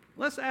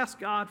 let's ask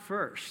God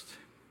first.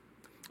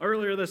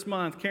 Earlier this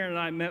month, Karen and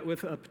I met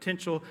with a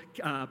potential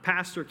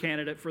pastor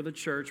candidate for the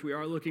church. We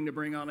are looking to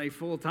bring on a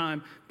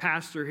full-time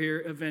pastor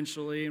here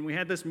eventually. And we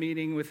had this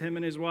meeting with him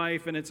and his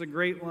wife, and it's a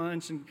great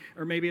lunch.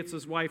 Or maybe it's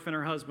his wife and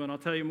her husband. I'll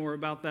tell you more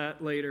about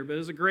that later. But it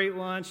was a great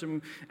lunch.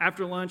 And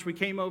after lunch, we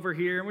came over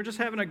here, and we're just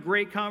having a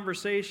great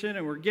conversation,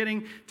 and we're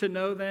getting to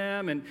know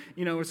them. And,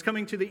 it's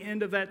coming to the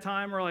end of that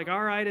time. We're like,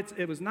 all right,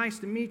 it was nice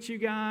to meet you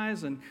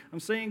guys. And I'm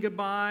saying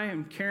goodbye.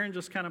 And Karen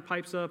just kind of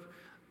pipes up,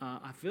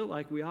 I feel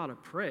like we ought to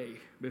pray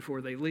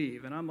before they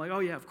leave. And I'm like, oh,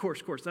 yeah, of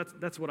course.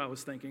 That's what I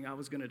was thinking. I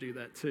was going to do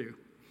that too.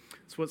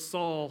 It's what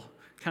Saul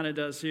kind of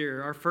does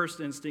here. Our first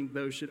instinct,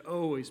 though, should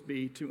always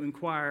be to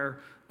inquire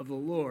of the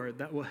Lord.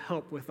 That will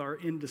help with our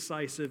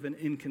indecisive and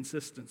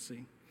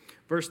inconsistency.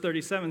 Verse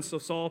 37, so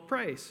Saul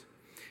prays.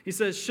 He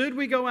says, should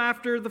we go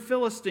after the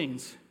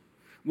Philistines?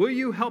 Will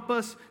you help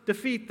us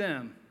defeat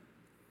them?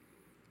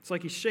 It's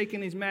like he's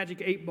shaking his magic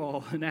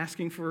 8-ball and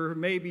asking for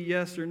maybe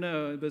yes or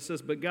no. But it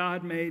says, but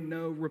God made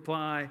no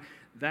reply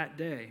that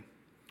day.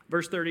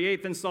 Verse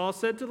 38, then Saul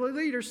said to the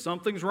leaders,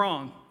 something's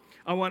wrong.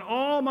 I want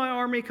all my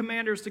army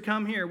commanders to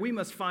come here. We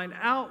must find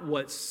out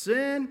what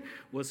sin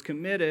was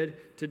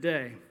committed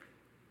today.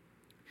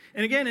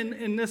 And again,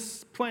 in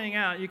this playing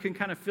out, you can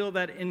kind of feel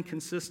that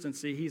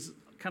inconsistency. He's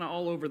kind of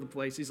all over the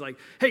place. He's like,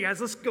 hey guys,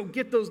 let's go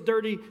get those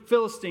dirty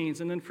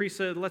Philistines. And then the priest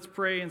said, let's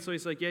pray. And so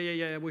he's like,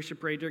 yeah, we should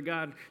pray. Dear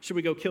God, should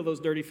we go kill those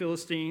dirty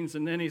Philistines?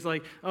 And then he's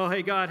like, oh,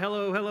 hey God,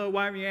 hello,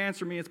 why haven't you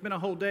answered me? It's been a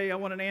whole day. I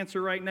want an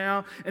answer right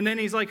now. And then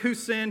he's like, who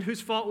sinned?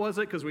 Whose fault was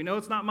it? Because we know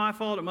it's not my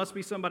fault. It must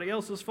be somebody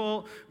else's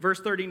fault.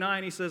 Verse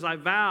 39, he says, I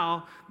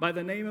vow by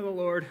the name of the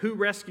Lord who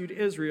rescued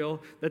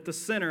Israel that the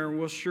sinner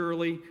will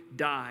surely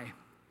die.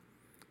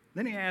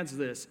 Then he adds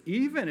this,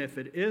 even if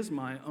it is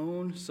my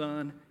own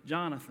son,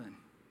 Jonathan.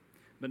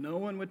 But no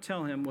one would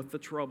tell him what the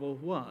trouble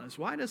was.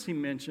 Why does he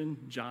mention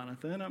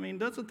Jonathan? I mean,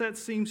 doesn't that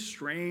seem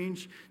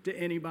strange to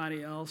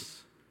anybody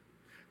else?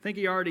 I think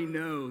he already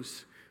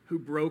knows who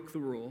broke the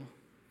rule.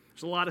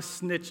 There's a lot of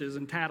snitches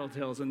and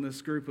tattletales in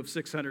this group of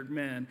 600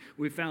 men.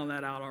 We found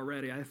that out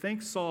already. I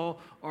think Saul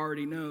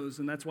already knows,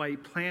 and that's why he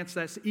plants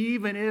that,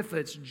 even if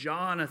it's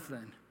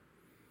Jonathan.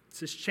 It's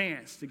his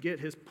chance to get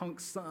his punk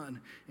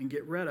son and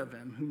get rid of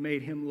him, who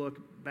made him look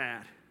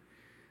bad.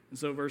 And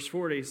so verse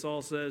 40,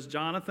 Saul says,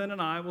 Jonathan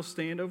and I will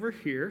stand over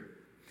here,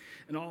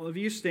 and all of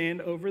you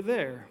stand over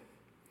there.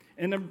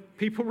 And the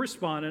people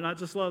respond, and I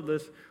just love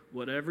this,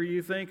 whatever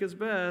you think is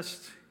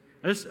best.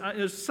 There's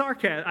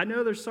sarcasm. I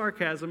know there's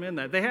sarcasm in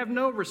that. They have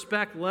no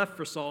respect left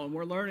for Saul, and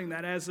we're learning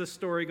that as this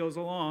story goes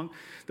along.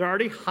 They're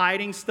already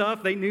hiding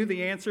stuff. They knew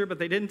the answer, but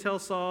they didn't tell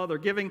Saul. They're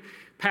giving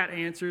pat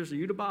answers. Are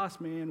you the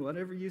boss, man?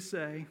 Whatever you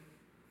say.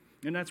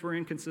 And that's where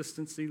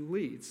inconsistency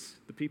leads.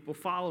 The people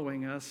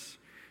following us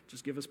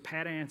just give us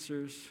pat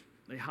answers.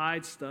 They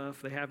hide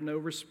stuff. They have no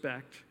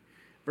respect.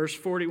 Verse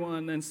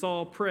 41, then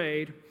Saul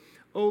prayed,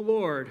 O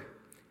Lord,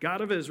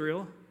 God of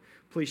Israel,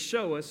 please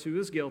show us who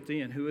is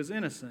guilty and who is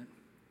innocent.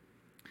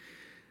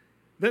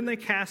 Then they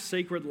cast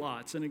sacred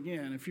lots. And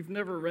again, if you've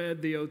never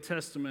read the Old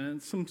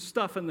Testament, some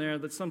stuff in there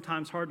that's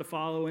sometimes hard to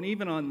follow. And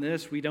even on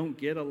this, we don't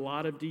get a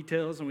lot of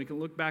details, and we can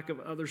look back at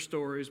other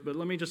stories. But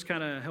let me just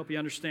kind of help you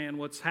understand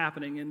what's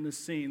happening in this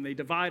scene. They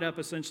divide up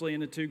essentially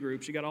into two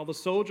groups. You got all the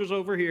soldiers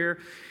over here,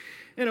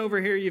 and over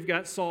here you've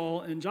got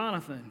Saul and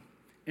Jonathan.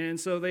 And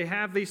so they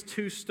have these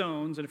two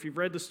stones, and if you've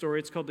read the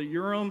story, it's called the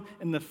Urim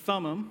and the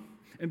Thummim.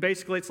 And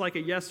basically, it's like a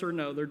yes or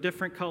no. They're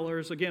different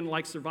colors, again,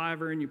 like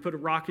Survivor, and you put a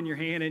rock in your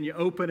hand, and you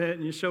open it,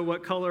 and you show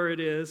what color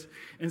it is.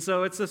 And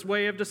so it's this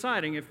way of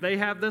deciding. If they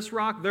have this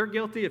rock, they're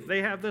guilty. If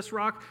they have this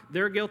rock,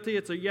 they're guilty.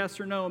 It's a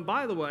yes or no. And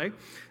by the way,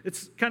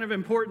 it's kind of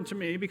important to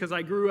me because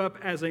I grew up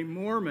as a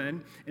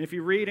Mormon, and if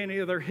you read any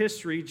of their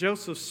history,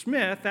 Joseph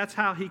Smith, that's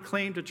how he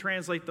claimed to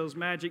translate those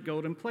magic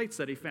golden plates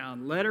that he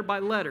found, letter by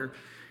letter.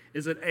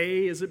 Is it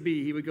A? Is it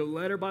B? He would go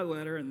letter by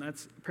letter, and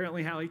that's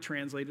apparently how he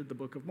translated the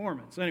Book of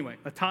Mormon. So anyway,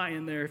 a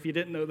tie-in there. If you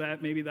didn't know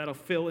that, maybe that'll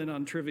fill in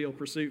on Trivial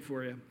Pursuit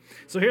for you.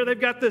 So here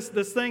they've got this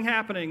thing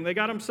happening. They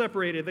got them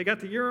separated. They got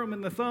the Urim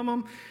and the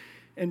Thummim,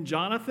 and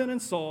Jonathan and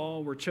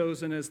Saul were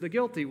chosen as the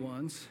guilty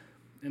ones,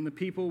 and the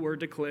people were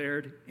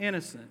declared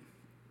innocent.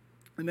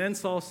 And then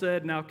Saul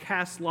said, now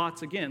cast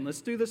lots again.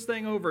 Let's do this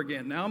thing over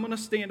again. Now I'm going to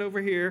stand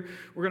over here.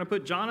 We're going to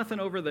put Jonathan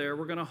over there.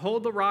 We're going to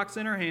hold the rocks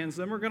in our hands.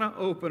 Then we're going to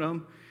open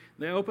them.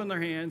 They opened their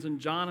hands, and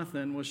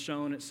Jonathan was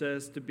shown, it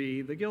says, to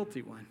be the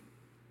guilty one.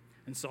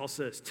 And Saul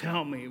says,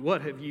 tell me,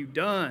 what have you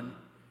done?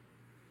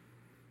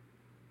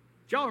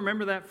 Do y'all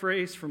remember that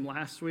phrase from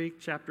last week,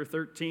 chapter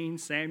 13?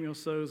 Samuel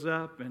shows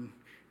up, and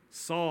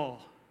Saul,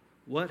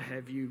 what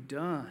have you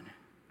done?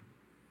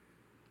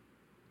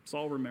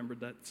 Saul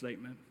remembered that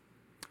statement.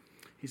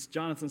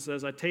 Jonathan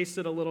says, I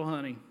tasted a little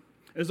honey.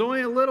 There's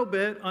only a little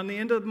bit on the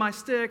end of my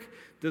stick.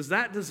 Does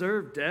that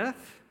deserve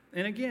death?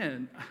 And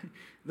again,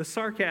 the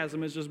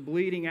sarcasm is just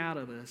bleeding out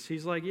of this.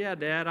 He's like, yeah,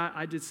 Dad,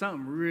 I did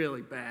something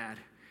really bad.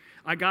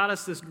 I got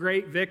us this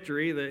great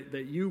victory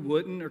that you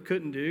wouldn't or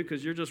couldn't do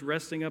because you're just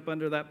resting up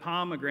under that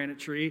pomegranate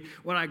tree.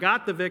 When I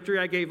got the victory,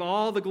 I gave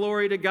all the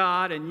glory to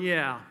God, and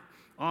yeah,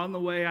 on the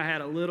way I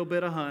had a little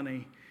bit of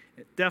honey.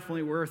 It's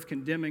definitely worth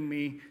condemning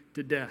me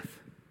to death.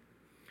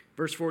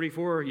 Verse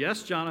 44,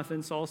 yes,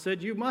 Jonathan, Saul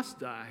said, you must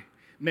die.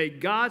 May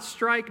God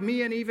strike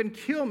me and even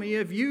kill me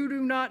if you do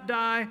not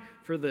die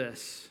for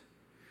this.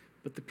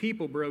 But the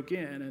people broke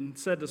in and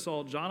said to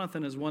Saul,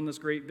 Jonathan has won this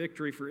great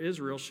victory for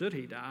Israel. Should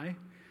he die?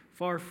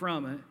 Far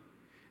from it.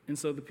 And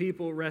so the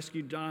people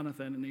rescued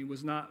Jonathan, and he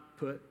was not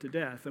put to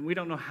death. And we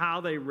don't know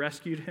how they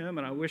rescued him,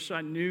 and I wish I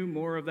knew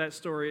more of that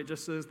story. It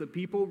just says the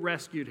people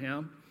rescued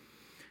him,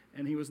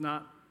 and he was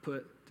not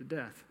put to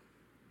death.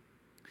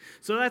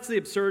 So that's the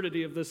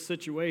absurdity of this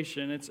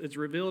situation. It's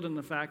revealed in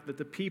the fact that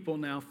the people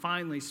now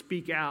finally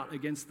speak out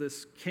against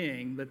this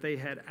king that they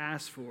had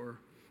asked for.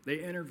 They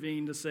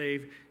intervened to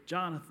save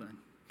Jonathan.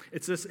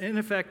 It's this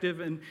ineffective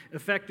and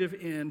effective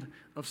end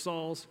of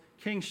Saul's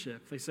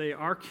kingship. They say,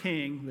 our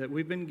king that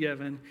we've been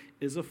given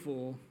is a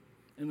fool,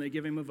 and they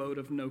give him a vote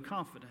of no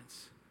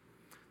confidence.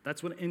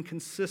 That's what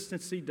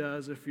inconsistency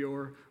does if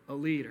you're a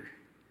leader.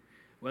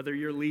 Whether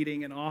you're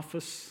leading an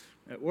office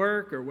at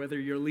work, or whether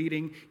you're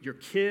leading your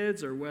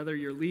kids, or whether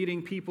you're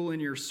leading people in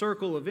your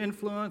circle of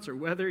influence, or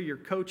whether you're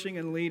coaching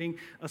and leading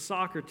a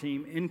soccer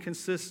team,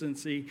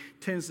 inconsistency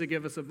tends to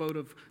give us a vote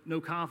of no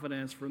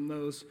confidence from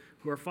those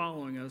who are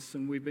following us,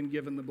 and we've been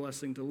given the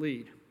blessing to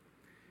lead.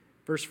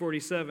 Verse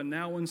 47,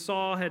 now when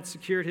Saul had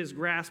secured his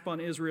grasp on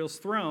Israel's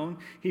throne,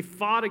 he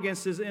fought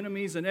against his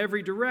enemies in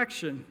every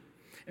direction.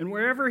 And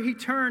wherever he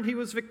turned, he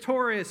was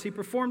victorious. He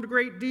performed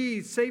great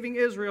deeds, saving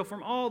Israel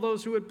from all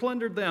those who had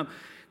plundered them.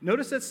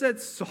 Notice it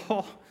said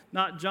Saul,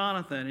 not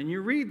Jonathan. And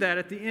you read that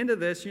at the end of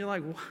this, and you're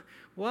like,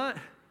 what?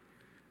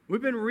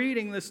 We've been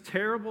reading this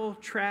terrible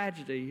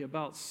tragedy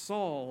about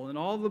Saul and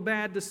all the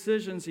bad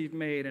decisions he's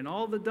made and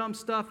all the dumb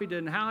stuff he did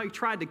and how he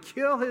tried to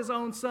kill his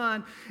own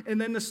son.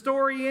 And then the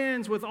story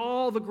ends with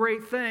all the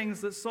great things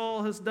that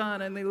Saul has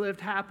done, and they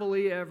lived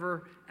happily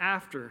ever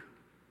after.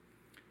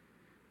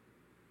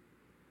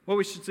 What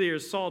we should see here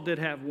is Saul did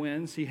have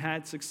wins. He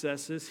had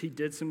successes. He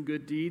did some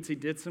good deeds. He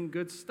did some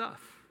good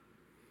stuff.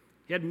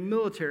 He had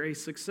military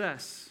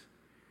success.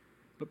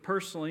 But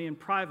personally and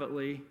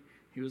privately,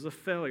 he was a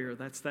failure.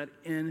 That's that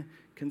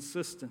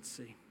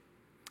inconsistency.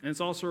 And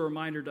it's also a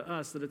reminder to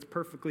us that it's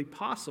perfectly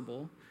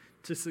possible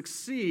to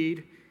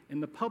succeed in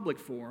the public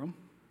forum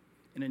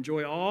and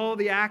enjoy all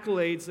the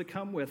accolades that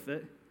come with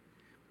it,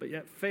 but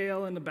yet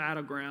fail in the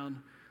battleground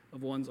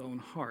of one's own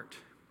heart.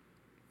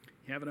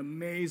 You have an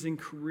amazing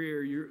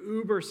career. You're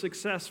uber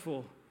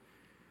successful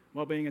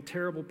while being a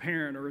terrible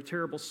parent or a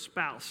terrible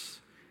spouse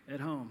at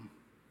home.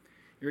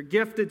 You're a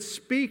gifted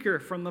speaker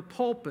from the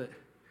pulpit,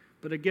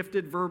 but a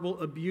gifted verbal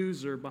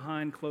abuser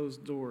behind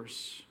closed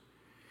doors.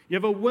 You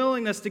have a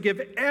willingness to give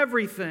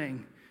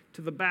everything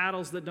to the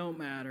battles that don't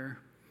matter,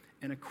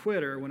 and a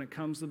quitter when it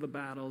comes to the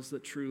battles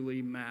that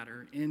truly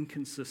matter.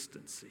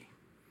 Inconsistency.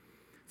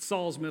 It's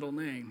Saul's middle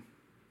name.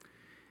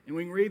 And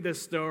we can read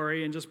this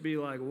story and just be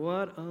like,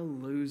 what a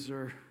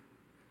loser.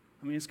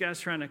 I mean, this guy's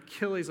trying to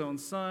kill his own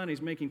son.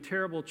 He's making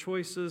terrible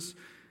choices.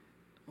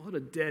 What a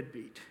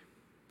deadbeat.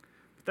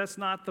 But that's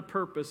not the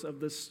purpose of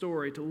this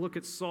story, to look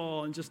at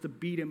Saul and just to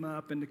beat him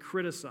up and to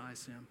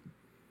criticize him.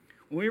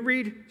 When we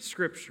read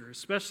Scripture,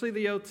 especially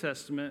the Old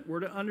Testament, we're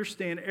to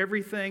understand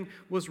everything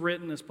was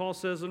written, as Paul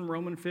says in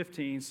Romans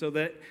 15, so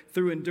that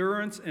through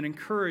endurance and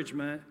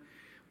encouragement,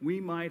 we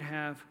might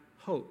have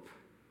hope.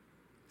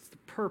 It's the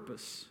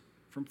purpose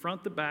from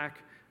front to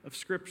back of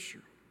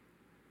Scripture.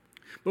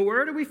 But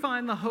where do we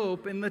find the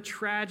hope in the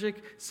tragic,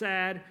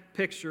 sad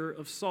picture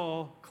of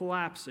Saul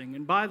collapsing?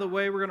 And by the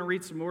way, we're going to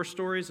read some more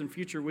stories in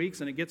future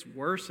weeks, and it gets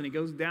worse, and he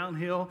goes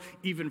downhill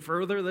even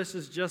further. This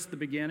is just the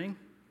beginning.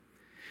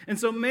 And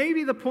so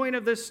maybe the point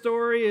of this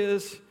story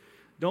is,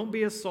 don't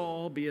be a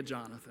Saul, be a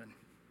Jonathan.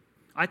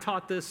 I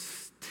taught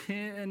this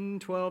 10,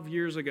 12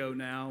 years ago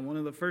now, one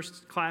of the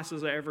first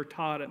classes I ever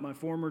taught at my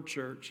former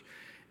church.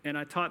 And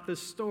I taught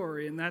this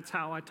story, and that's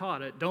how I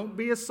taught it. Don't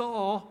be a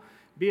Saul,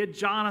 be a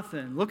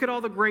Jonathan. Look at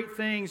all the great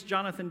things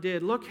Jonathan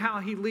did. Look how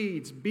he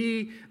leads.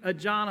 Be a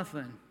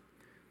Jonathan.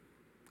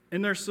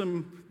 And there's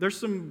some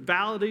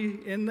validity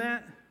in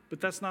that, but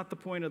that's not the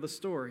point of the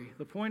story.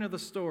 The point of the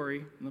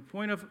story, and the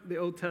point of the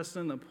Old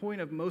Testament, the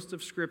point of most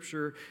of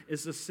Scripture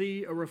is to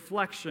see a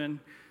reflection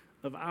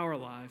of our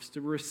lives,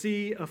 to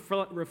see a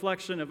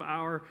reflection of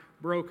our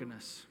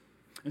brokenness.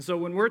 And so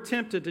when we're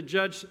tempted to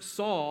judge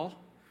Saul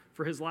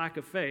for his lack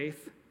of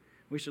faith,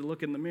 we should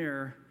look in the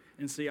mirror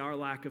and see our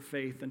lack of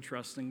faith and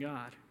trust in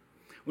God.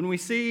 When we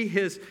see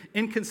his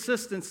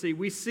inconsistency,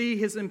 we see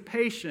his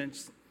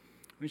impatience,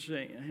 we should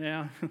say,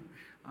 yeah,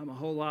 I'm a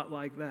whole lot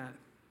like that.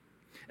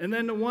 And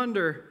then to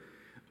wonder,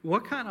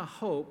 what kind of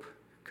hope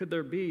could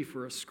there be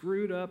for a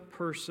screwed up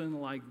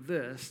person like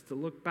this to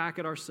look back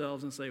at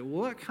ourselves and say,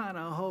 what kind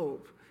of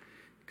hope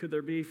could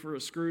there be for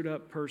a screwed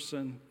up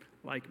person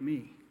like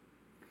me?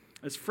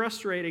 As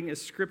frustrating as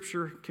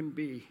Scripture can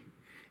be,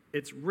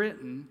 it's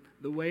written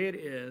the way it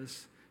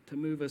is to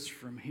move us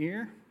from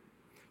here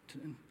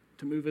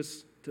to move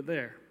us to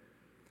there,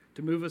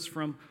 to move us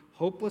from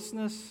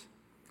hopelessness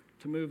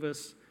to move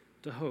us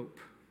to hope,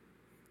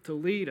 to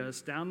lead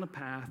us down the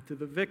path to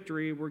the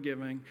victory we're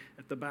giving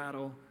at the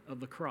battle of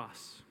the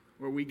cross,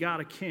 where we got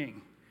a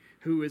king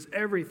who is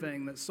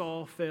everything that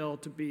Saul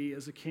failed to be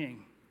as a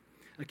king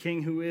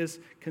who is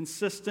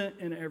consistent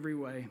in every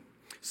way.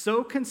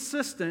 So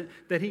consistent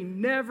that he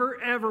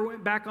never, ever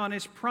went back on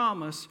his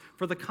promise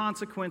for the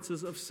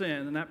consequences of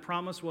sin, and that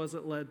promise was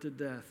it led to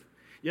death.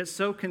 Yet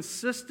so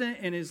consistent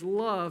in his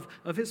love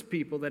of his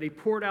people that he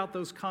poured out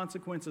those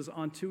consequences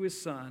onto his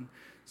son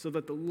so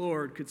that the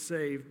Lord could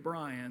save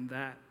Brian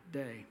that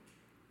day.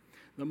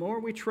 The more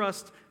we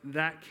trust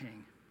that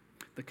king,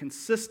 the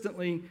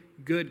consistently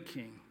good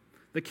king,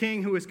 the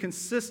king who is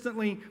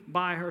consistently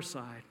by our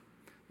side,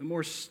 the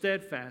more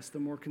steadfast, the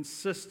more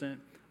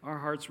consistent our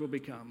hearts will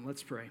become.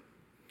 Let's pray.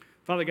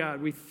 Father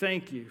God, we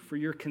thank you for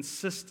your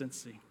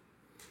consistency.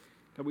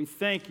 God, we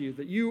thank you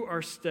that you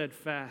are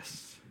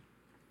steadfast.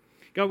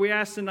 God, we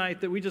ask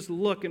tonight that we just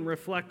look and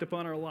reflect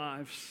upon our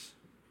lives,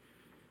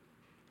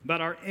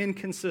 about our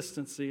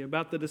inconsistency,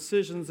 about the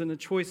decisions and the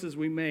choices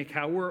we make,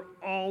 how we're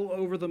all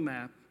over the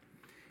map.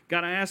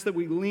 God, I ask that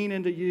we lean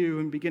into you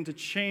and begin to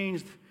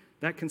change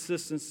that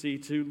consistency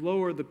to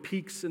lower the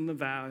peaks and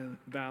the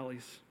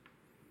valleys.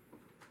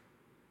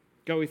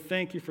 God, we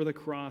thank you for the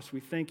cross. We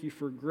thank you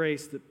for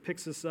grace that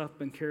picks us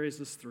up and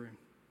carries us through.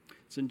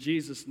 It's in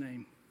Jesus'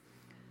 name.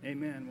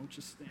 Amen. We'll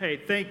just stand. Hey,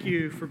 thank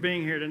you for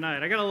being here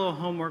tonight. I got a little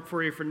homework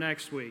for you for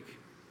next week.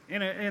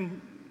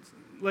 And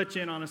let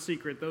you in on a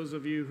secret, those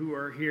of you who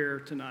are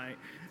here tonight.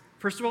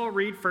 First of all,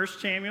 read 1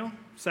 Samuel,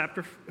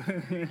 chapter...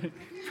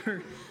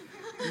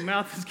 Your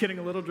mouth is getting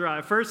a little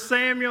dry. 1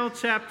 Samuel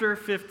chapter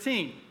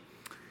 15.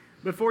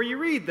 Before you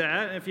read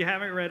that, if you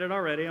haven't read it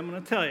already, I'm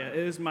going to tell you, it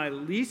is my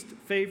least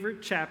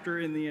favorite chapter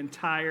in the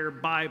entire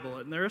Bible.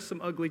 And there are some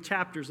ugly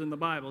chapters in the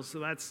Bible, so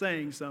that's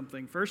saying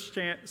something. 1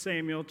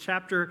 Samuel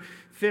chapter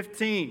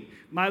 15.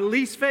 My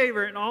least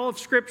favorite in all of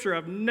Scripture.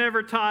 I've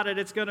never taught it.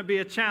 It's going to be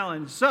a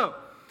challenge. So,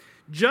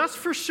 just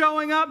for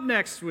showing up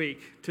next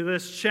week to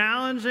this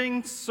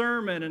challenging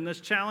sermon and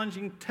this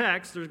challenging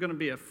text, there's going to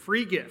be a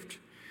free gift.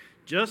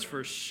 Just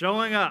for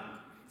showing up.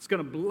 It's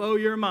going to blow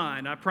your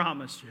mind, I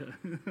promise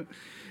you.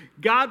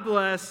 God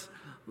bless.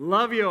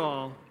 Love you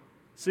all.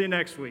 See you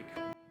next week.